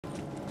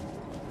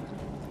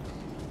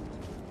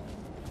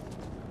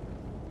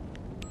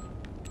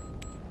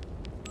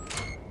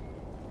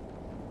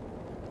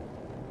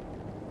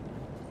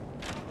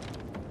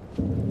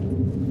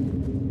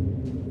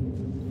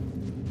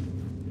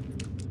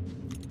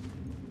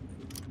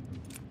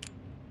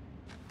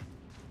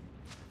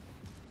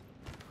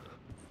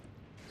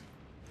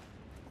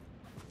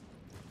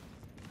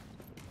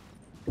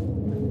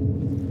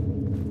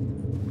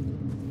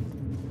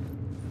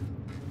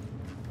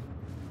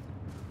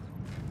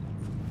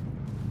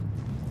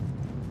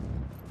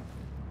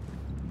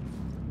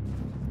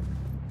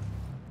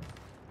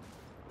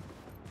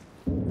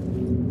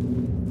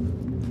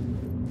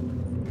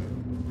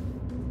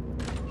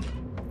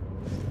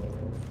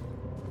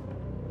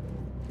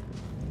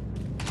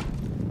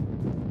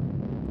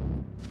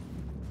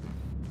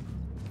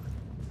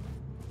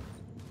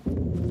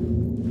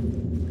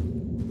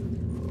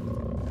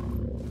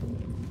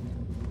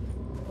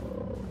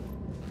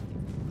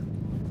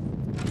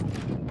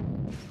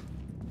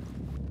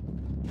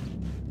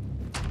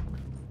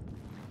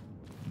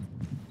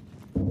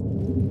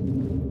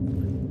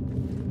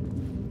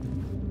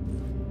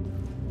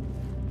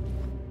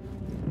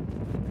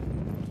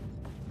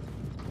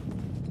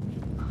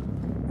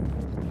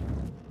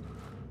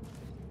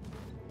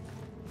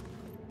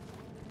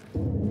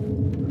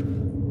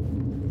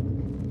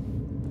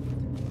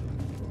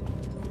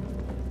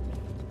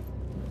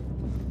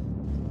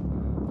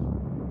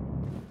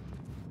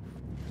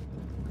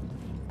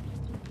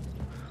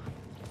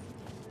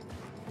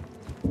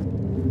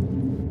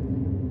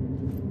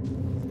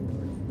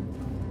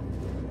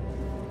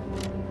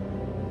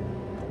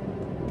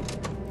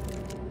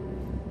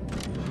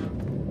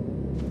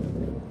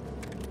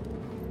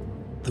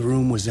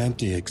was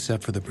empty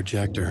except for the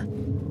projector.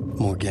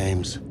 More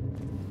games.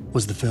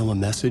 Was the film a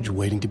message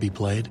waiting to be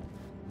played?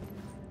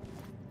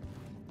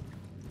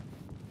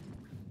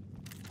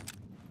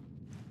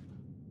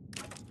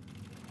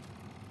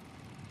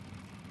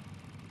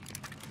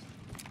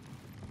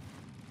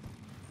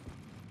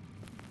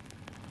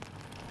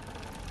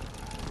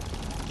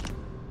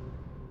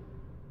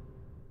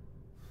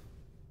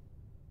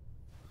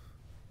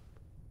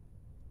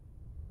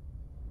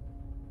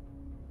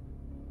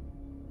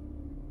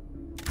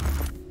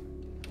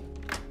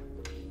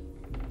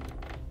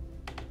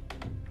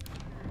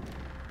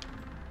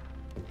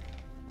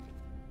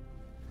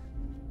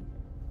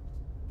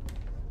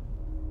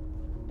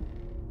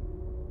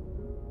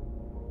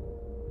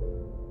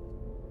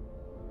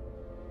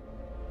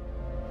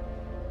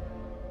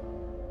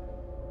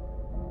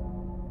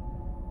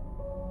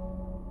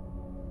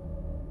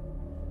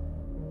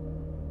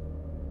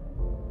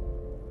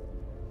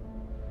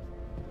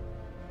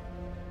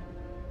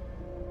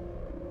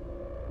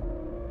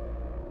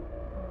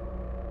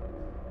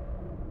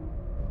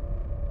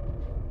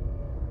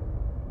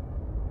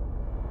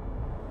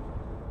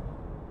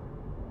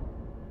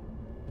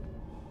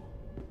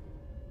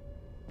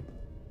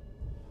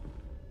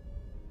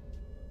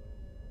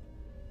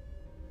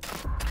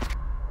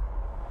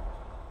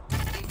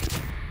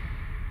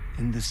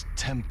 In this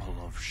temple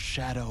of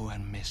shadow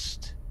and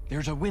mist,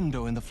 there's a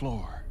window in the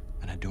floor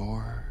and a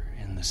door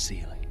in the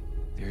ceiling.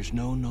 There's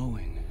no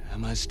knowing,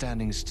 am I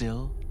standing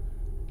still,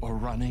 or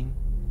running,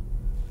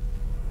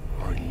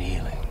 or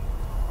kneeling?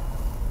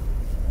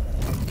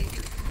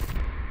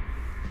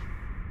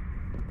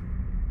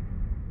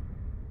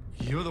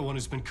 You're the one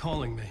who's been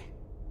calling me.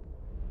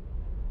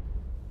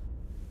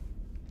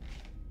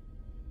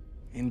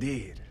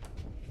 Indeed.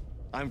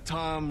 I'm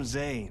Tom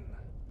Zane.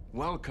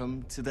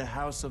 Welcome to the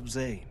House of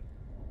Zane.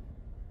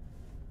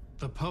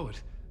 The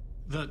poet.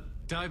 The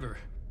diver.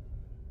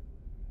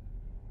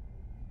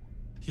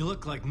 You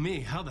look like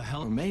me. How the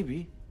hell? Or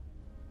maybe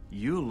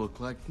you look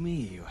like me,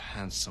 you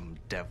handsome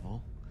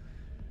devil.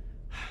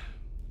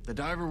 The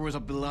diver was a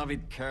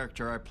beloved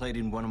character I played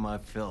in one of my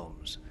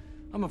films.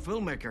 I'm a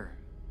filmmaker,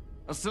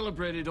 a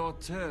celebrated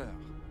auteur.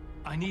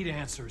 I need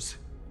answers.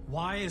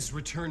 Why is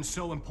Return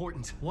so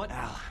important? What?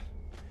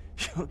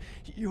 Alan,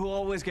 you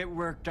always get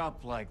worked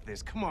up like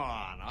this. Come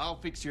on, I'll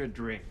fix you a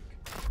drink.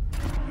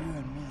 You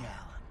and me, Alan.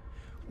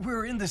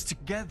 We're in this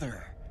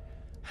together.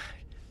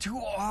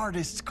 Two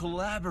artists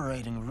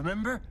collaborating,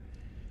 remember?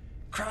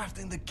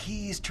 Crafting the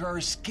keys to our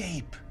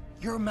escape.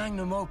 Your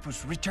magnum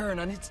opus, Return,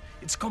 and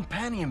its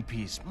companion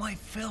piece, my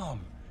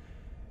film.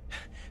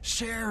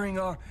 Sharing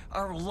our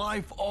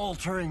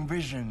life-altering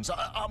visions,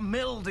 a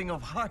melding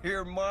of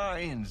higher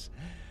minds.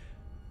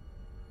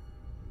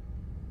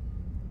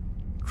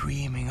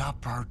 Dreaming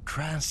up our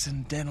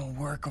transcendental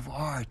work of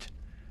art.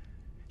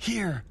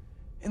 Here,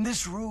 in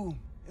this room,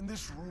 in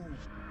this room,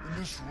 in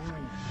this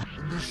room,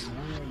 in this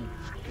room,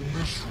 in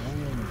this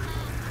room,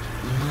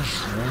 in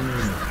this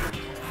room.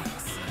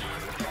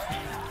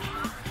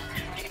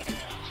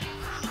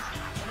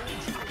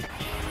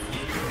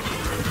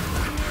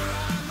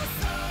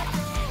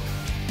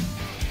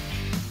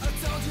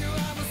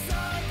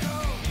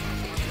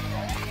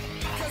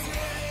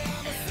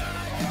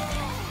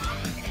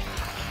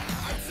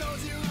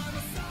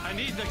 I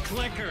need the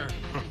clicker.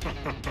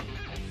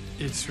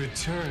 It's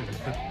Return,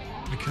 but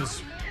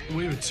because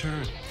we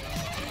return.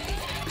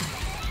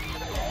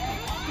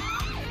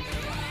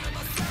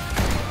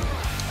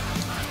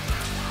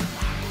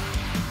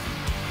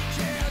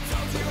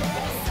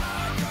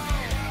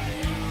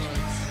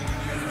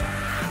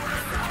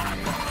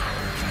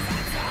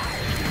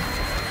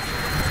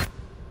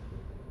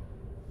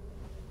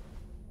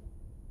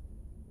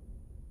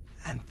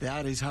 And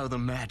that is how the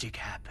magic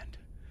happened.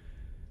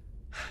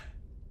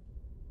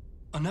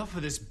 Enough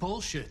of this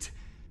bullshit.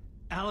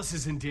 Alice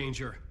is in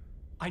danger.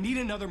 I need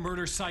another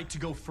murder site to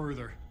go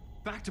further.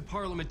 Back to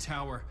Parliament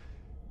Tower.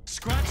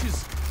 Scratch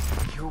is...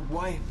 Your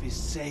wife is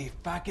safe,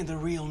 back in the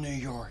real New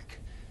York.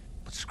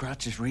 But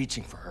Scratch is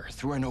reaching for her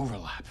through an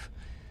overlap.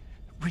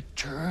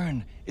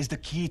 Return is the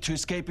key to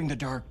escaping the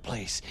dark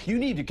place. You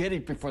need to get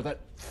it before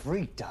that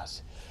freak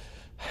does.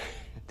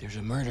 There's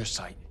a murder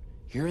site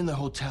here in the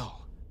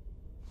hotel.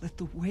 Let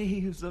the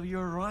waves of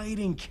your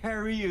writing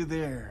carry you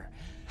there.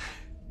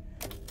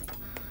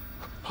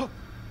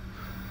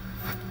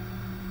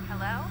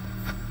 Hello?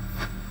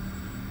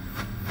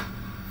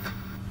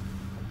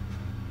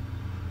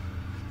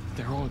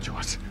 They're all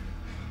yours.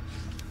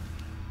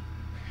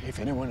 If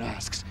anyone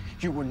asks,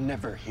 you were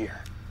never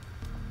here.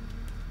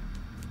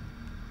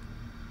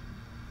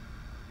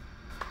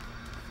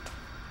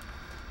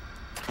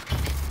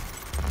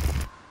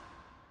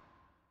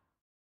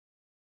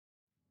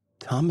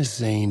 Thomas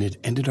Zane had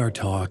ended our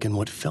talk in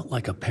what felt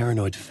like a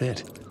paranoid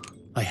fit.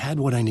 I had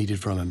what I needed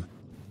from him.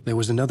 There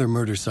was another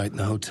murder site in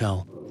the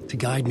hotel to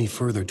guide me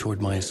further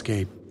toward my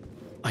escape.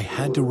 I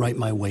had to write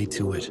my way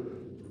to it.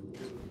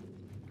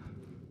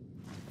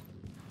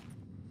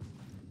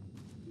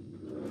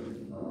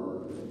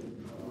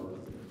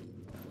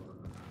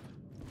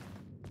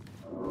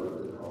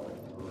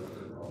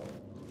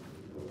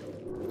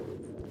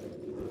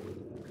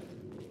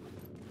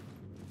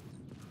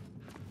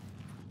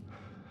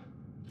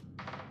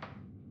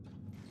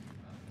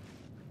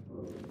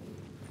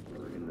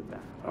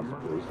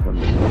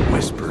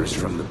 Whispers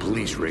from the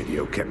police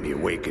radio kept me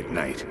awake at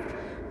night.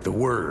 The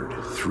word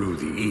through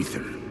the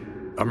ether.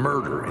 A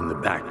murder in the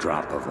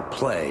backdrop of a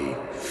play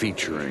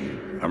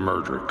featuring a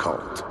murder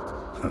cult.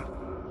 Huh.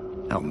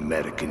 How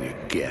meta can you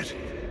get?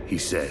 He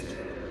said,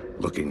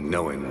 looking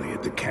knowingly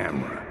at the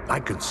camera. I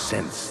could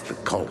sense the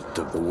cult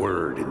of the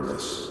word in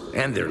this,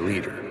 and their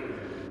leader,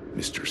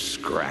 Mr.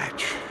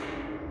 Scratch.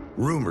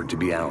 Rumored to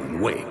be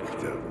Alan Wake,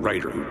 the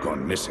writer who'd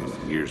gone missing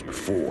years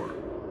before.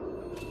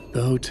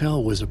 The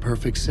hotel was a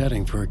perfect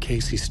setting for a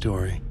Casey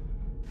story.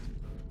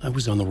 I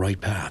was on the right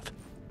path.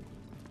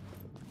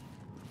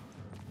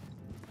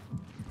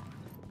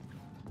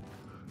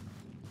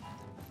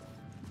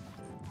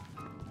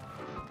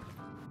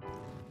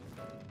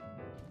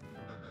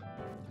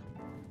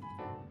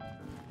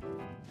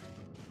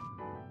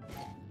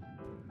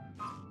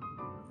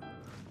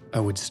 I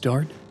would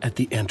start at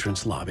the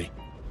entrance lobby.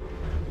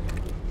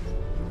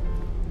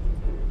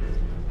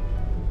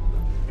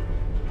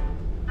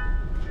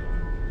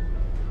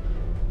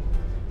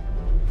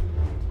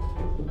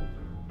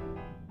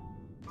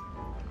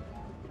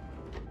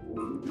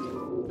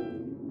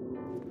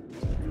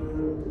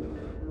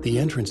 The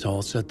entrance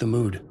hall set the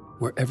mood,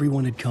 where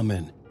everyone had come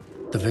in.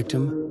 The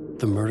victim,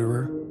 the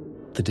murderer,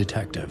 the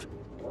detective.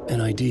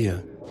 An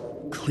idea,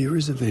 clear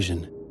as a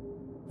vision,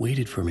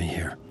 waited for me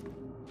here.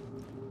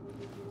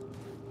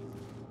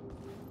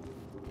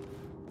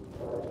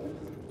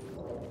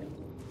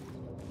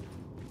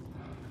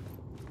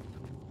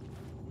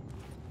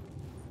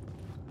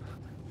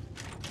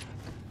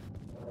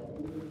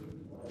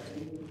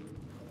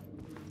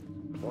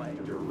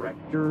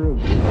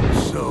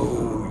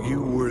 So,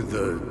 you were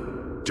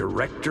the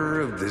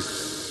director of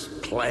this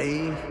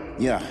play?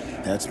 Yeah,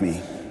 that's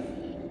me.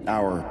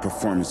 Our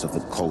performance of the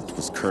cult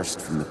was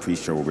cursed from the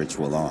pre-show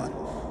ritual on.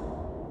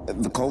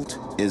 The cult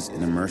is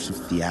an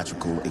immersive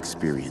theatrical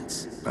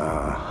experience.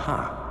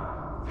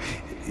 Uh-huh.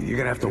 You're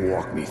gonna have to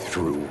walk me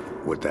through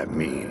what that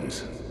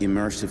means.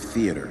 Immersive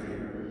theater.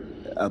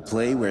 A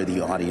play where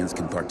the audience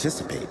can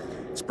participate,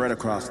 spread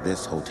across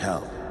this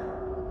hotel.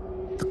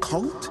 The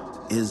cult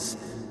is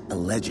a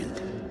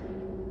legend.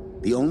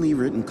 The only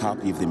written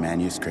copy of the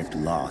manuscript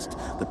lost,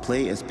 the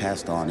play is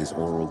passed on as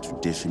oral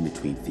tradition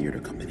between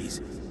theater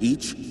companies.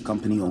 Each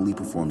company only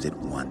performs it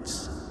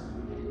once.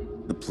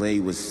 The play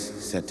was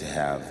said to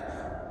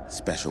have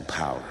special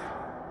power.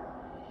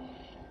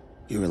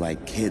 We were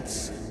like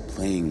kids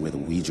playing with a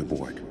Ouija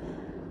board.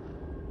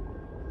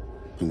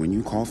 And when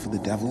you call for the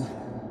devil,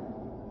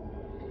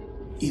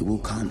 he will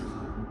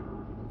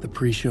come. The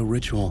pre-show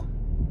ritual.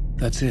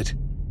 That's it.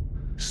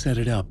 Set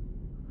it up.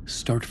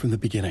 Start from the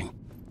beginning.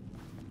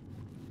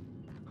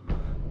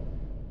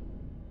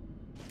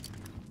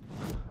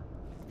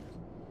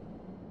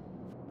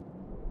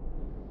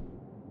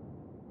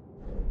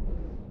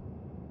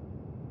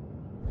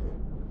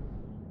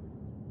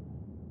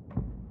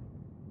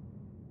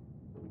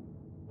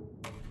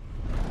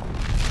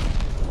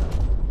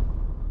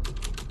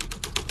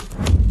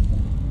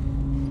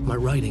 My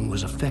writing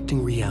was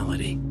affecting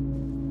reality.